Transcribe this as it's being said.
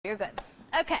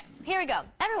we go.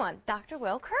 Everyone, Dr.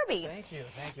 Will Kirby. Thank you,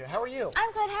 thank you. How are you?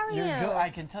 I'm good, how are you? You're good.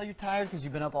 I can tell you're tired because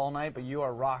you've been up all night, but you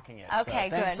are rocking it. Okay,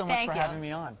 so thanks so much for having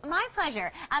me on. My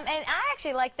pleasure. And I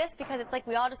actually like this because it's like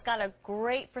we all just got a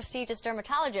great, prestigious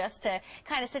dermatologist to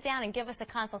kind of sit down and give us a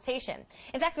consultation.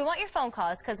 In fact, we want your phone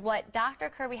calls because what Dr.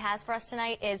 Kirby has for us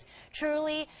tonight is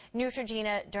truly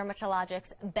Neutrogena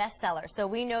Dermatologist's bestseller. So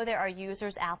we know there are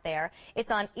users out there.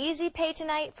 It's on Easy Pay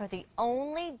tonight for the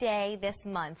only day this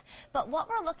month. But what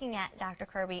we're looking at, Dr.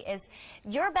 Kirby, is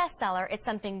your bestseller. It's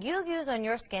something you use on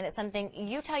your skin. It's something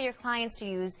you tell your clients to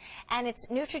use, and it's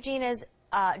Neutrogena's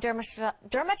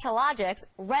Dermatologist's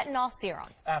Retinol Serum.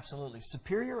 Absolutely.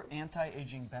 Superior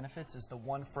anti-aging benefits is the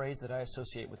one phrase that I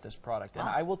associate with this product. And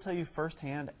I will tell you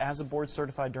firsthand, as a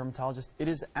board-certified dermatologist, it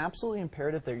is absolutely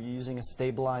imperative that you're using a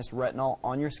stabilized retinol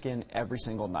on your skin every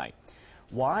single night.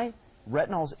 Why?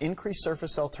 Retinols increase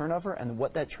surface cell turnover, and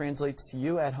what that translates to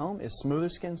you at home is smoother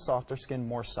skin, softer skin,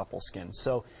 more supple skin.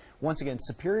 So, once again,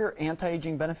 superior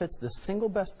anti-aging benefits, the single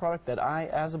best product that I,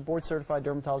 as a board-certified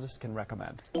dermatologist, can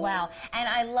recommend. Wow. And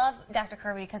I love Dr.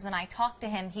 Kirby because when I talk to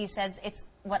him, he says it's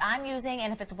what I'm using,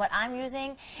 and if it's what I'm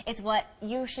using, it's what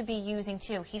you should be using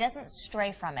too. He doesn't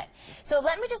stray from it. So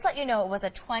let me just let you know, it was a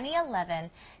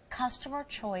 2011 Customer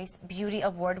Choice Beauty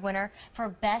Award winner for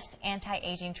Best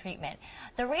Anti-Aging Treatment.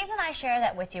 The reason I share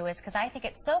that with you is because I think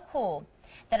it's so cool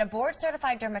that a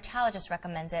board-certified dermatologist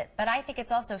recommends it, but I think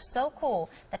it's also so cool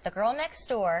that the girl next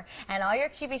door and all your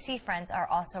QVC friends are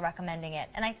also recommending it.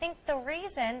 And I think the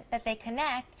reason that they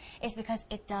connect is because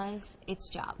it does its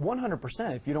job.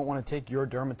 100%. If you don't want to take your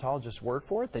dermatologist's word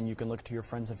for it, then you can look to your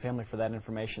friends and family for that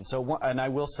information. So, and I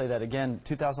will say that again,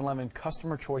 2011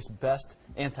 Customer Choice Best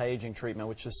Anti-Aging Treatment,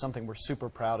 which is something we're super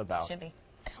proud about. Should be.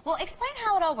 Well, explain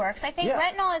how it all works. I think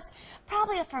retinol is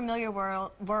probably a familiar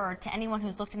word to anyone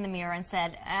who's looked in the mirror and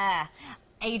said,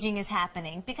 aging is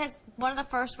happening, because one of the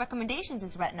first recommendations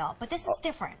is retinol, but this is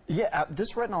different. Yeah,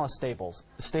 this retinol is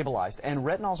stabilized, and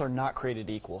retinols are not created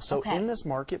equal. So in this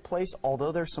marketplace,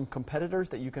 although there's some competitors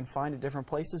that you can find at different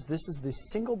places, this is the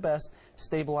single best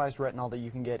stabilized retinol that you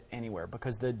can get anywhere,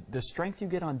 because the strength you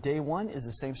get on day 1 is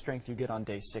the same strength you get on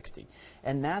day 60.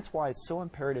 And that's why it's so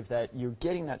imperative that you're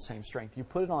getting that same strength. You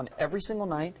put it on every single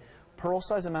night. Pearl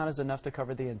size amount is enough to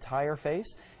cover the entire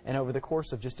face, and over the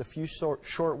course of just a few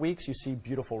short weeks, you see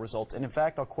beautiful results. And in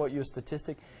fact, I'll quote you a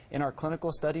statistic. In our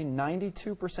clinical study,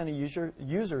 92% of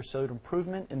users showed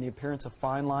improvement in the appearance of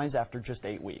fine lines after just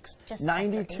 8 weeks.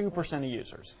 92% of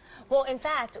users. Well, in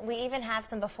fact, we even have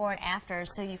some before and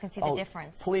afters so you can see the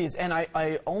difference. Please, and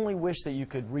I only wish that you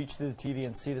could reach through the TV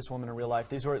and see this woman in real life.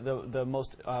 These were the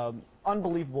most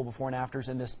unbelievable before and afters,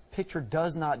 and this picture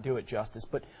does not do it justice.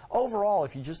 But overall,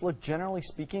 if you just look generally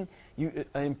speaking,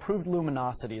 improved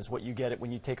luminosity is what you get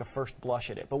when you take a first blush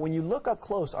at it. But when you look up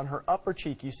close on her upper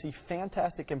cheek, you see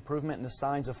fantastic improvement in the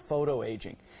signs of photo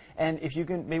aging. And if you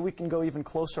can, maybe we can go even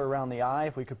closer around the eye,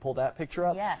 if we could pull that picture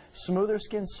up. Yes. Smoother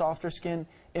skin, softer skin,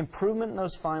 improvement in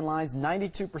those fine lines.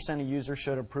 92% of users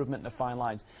showed improvement in the fine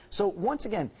lines. So once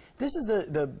again, this is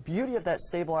the beauty of that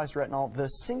stabilized retinol, the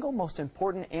single most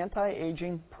important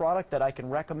anti-aging product that I can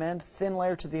recommend, thin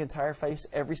layer to the entire face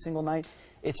every single night.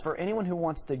 It's for anyone who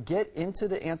wants to get into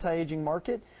the anti-aging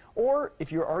market, or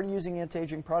if you're already using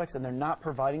anti-aging products and they're not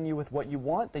providing you with what you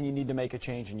want, then you need to make a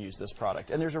change and use this product.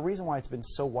 And there's a reason why it's been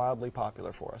so wildly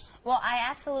popular for us. Well, I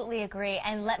absolutely agree.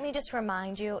 And let me just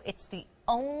remind you, it's the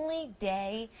only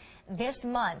day this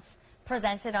month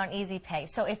presented on Easy Pay.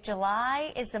 So if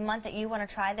July is the month that you want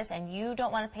to try this and you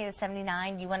don't want to pay the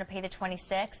 $79, you want to pay the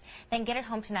 $26, then get it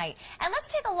home tonight. And let's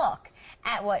take a look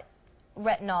at what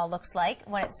retinol looks like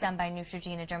when it's done by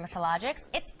Neutrogena Dermatologist.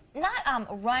 It's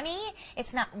not runny,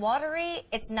 it's not watery,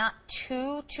 it's not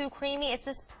too creamy. It's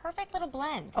this perfect little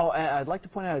blend. Oh, and I'd like to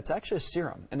point out it's actually a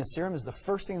serum, and a serum is the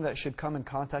first thing that should come in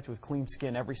contact with clean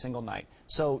skin every single night.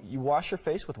 So you wash your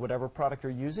face with whatever product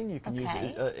you're using. You can use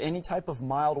any type of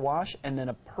mild wash, and then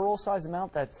a pearl size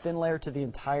amount, that thin layer to the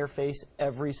entire face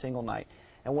every single night.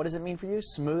 And what does it mean for you?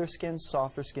 Smoother skin,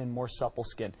 softer skin, more supple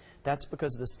skin. That's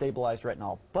because of the stabilized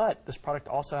retinol. But this product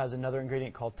also has another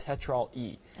ingredient called Tetrol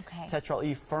E. Tetrol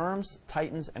E firms,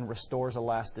 tightens, and restores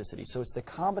elasticity. So it's the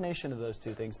combination of those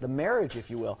two things, the marriage,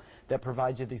 if you will, that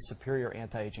provides you these superior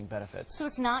anti-aging benefits. So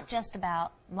it's not just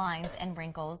about lines and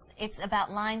wrinkles. It's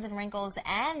about lines and wrinkles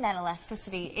and that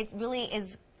elasticity. It really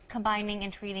is combining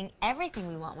and treating everything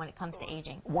we want when it comes to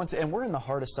aging. And we're in the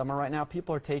heart of summer right now.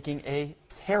 People are taking a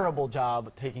terrible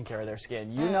job taking care of their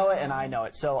skin. You know it and I know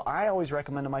it. So I always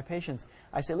recommend to my patients,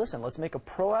 I say, listen, let's make a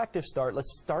proactive start.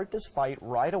 Let's start this fight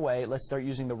right away. Let's start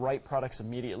using the right products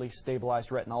immediately,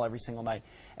 stabilized retinol every single night.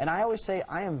 And I always say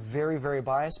I am very, very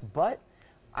biased, but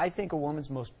I think a woman's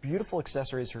most beautiful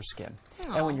accessory is her skin.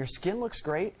 And when your skin looks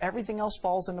great, everything else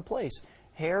falls into place.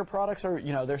 Hair products are,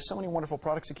 you know, there's so many wonderful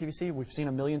products at QVC. We've seen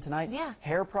a million tonight. Yeah.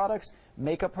 Hair products,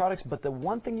 makeup products, but the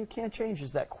one thing you can't change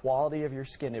is that quality of your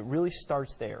skin. It really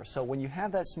starts there. So when you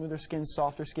have that smoother skin,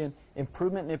 softer skin,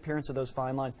 improvement in the appearance of those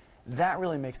fine lines, that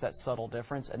really makes that subtle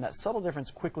difference, and that subtle difference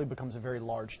quickly becomes a very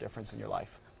large difference in your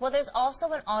life. Well, there's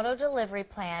also an auto delivery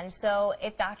plan, so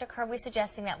if Dr. Kirby is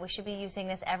suggesting that we should be using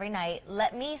this every night,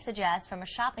 let me suggest, from a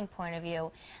shopping point of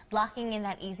view, locking in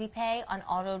that easy pay on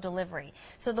auto delivery.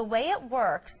 So the way it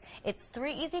works, it's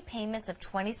 3 easy payments of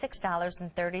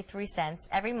 $26.33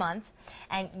 every month,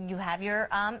 and you have your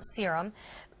serum,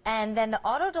 and then the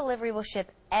auto delivery will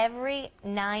ship every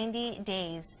 90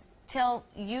 days till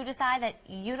you decide that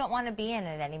you don't want to be in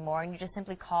it anymore, and you just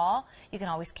simply call. You can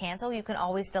always cancel, you can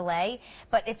always delay,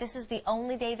 but if this is the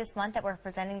only day this month that we're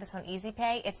presenting this on Easy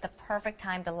Pay, it's the perfect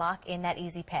time to lock in that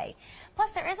Easy Pay.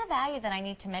 Plus, there is a value that I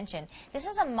need to mention. This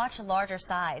is a much larger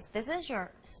size. This is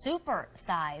your super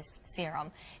sized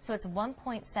serum, so it's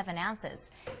 1.7 ounces.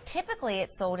 Typically,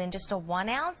 it's sold in just a 1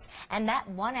 ounce, and that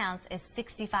 1 ounce is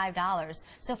 $65.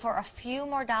 So for a few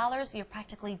more dollars, you're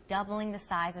practically doubling the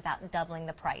size without doubling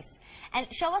the price.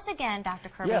 And show us again, Dr.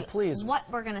 Kirby, yeah, please, what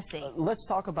we're going to see. Let's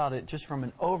talk about it just from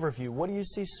an overview. What do you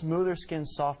see? Smoother skin,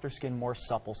 softer skin, more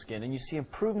supple skin. And you see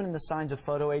improvement in the signs of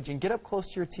photo aging. Get up close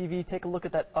to your TV, take a look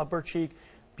at that upper cheek.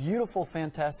 Beautiful,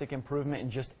 fantastic improvement in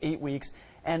just 8 weeks.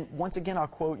 And once again, I'll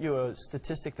quote you a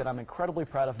statistic that I'm incredibly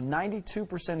proud of.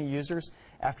 92% of users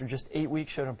after just 8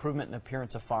 weeks showed improvement in the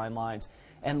appearance of fine lines.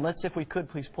 And let's, if we could,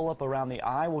 please pull up around the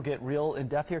eye. We'll get real in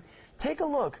depth here. Take a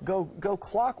look. Go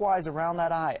clockwise around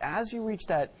that eye. As you reach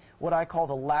that, what I call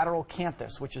the lateral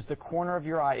canthus, which is the corner of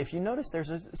your eye, if you notice, there's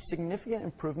a significant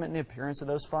improvement in the appearance of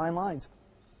those fine lines.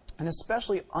 And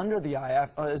especially under the eye,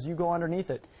 as you go underneath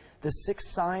it, the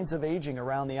 6 signs of aging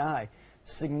around the eye,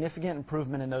 significant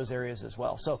improvement in those areas as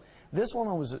well. So this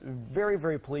woman was very,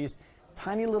 very pleased.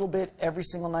 Tiny little bit every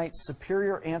single night,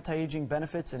 superior anti-aging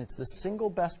benefits, and it's the single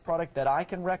best product that I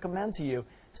can recommend to you.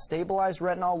 Stabilized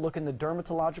retinol. Look in the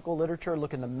dermatological literature,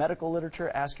 look in the medical literature,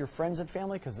 ask your friends and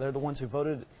family, because they're the ones who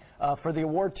voted for the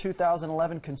award,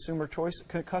 2011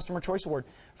 Customer Choice Award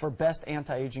for Best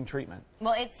Anti-Aging Treatment.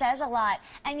 Well, it says a lot.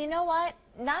 And you know what?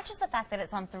 Not just the fact that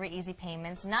it's on 3 easy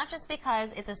payments, not just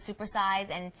because it's a super size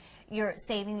and you're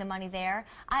saving the money there.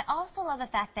 I also love the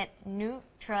fact that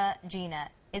Neutrogena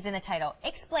is in the title.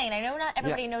 Explain. I know not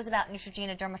everybody knows about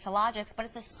Neutrogena Dermatologist, but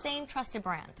it's the same trusted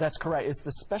brand. That's correct. It's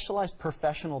the specialized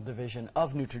professional division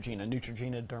of Neutrogena,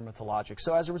 Neutrogena Dermatologist.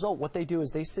 So as a result, what they do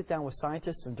is they sit down with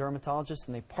scientists and dermatologists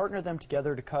and they partner them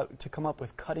together to come up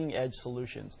with cutting-edge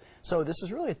solutions. So this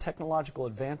is really a technological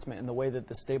advancement in the way that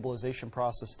the stabilization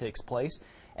process takes place.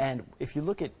 And if you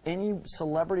look at any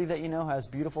celebrity that you know has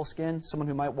beautiful skin, someone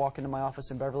who might walk into my office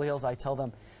in Beverly Hills, I tell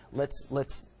them,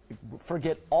 let's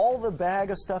forget all the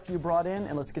bag of stuff you brought in,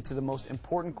 and let's get to the most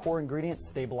important core ingredient,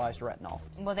 stabilized retinol.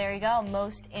 Well, there you go.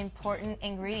 Most important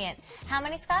ingredient. How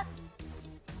many, Scott?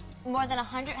 More than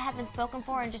 100 have been spoken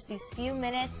for in just these few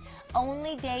minutes.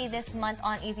 Only day this month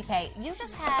on Easy Pay. You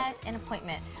just had an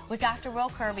appointment with Dr. Will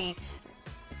Kirby.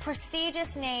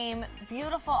 Prestigious name,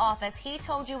 beautiful office. He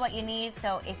told you what you need,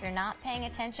 so if you're not paying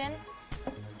attention,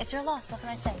 it's your loss. What can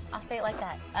I say? I'll say it like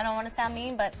that. I don't want to sound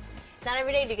mean, but not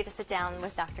every day do you get to sit down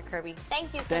with Dr. Kirby.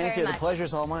 Thank you so very much. Thank you. The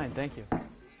pleasure's all mine. Thank you.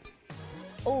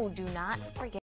 Oh, do not forget.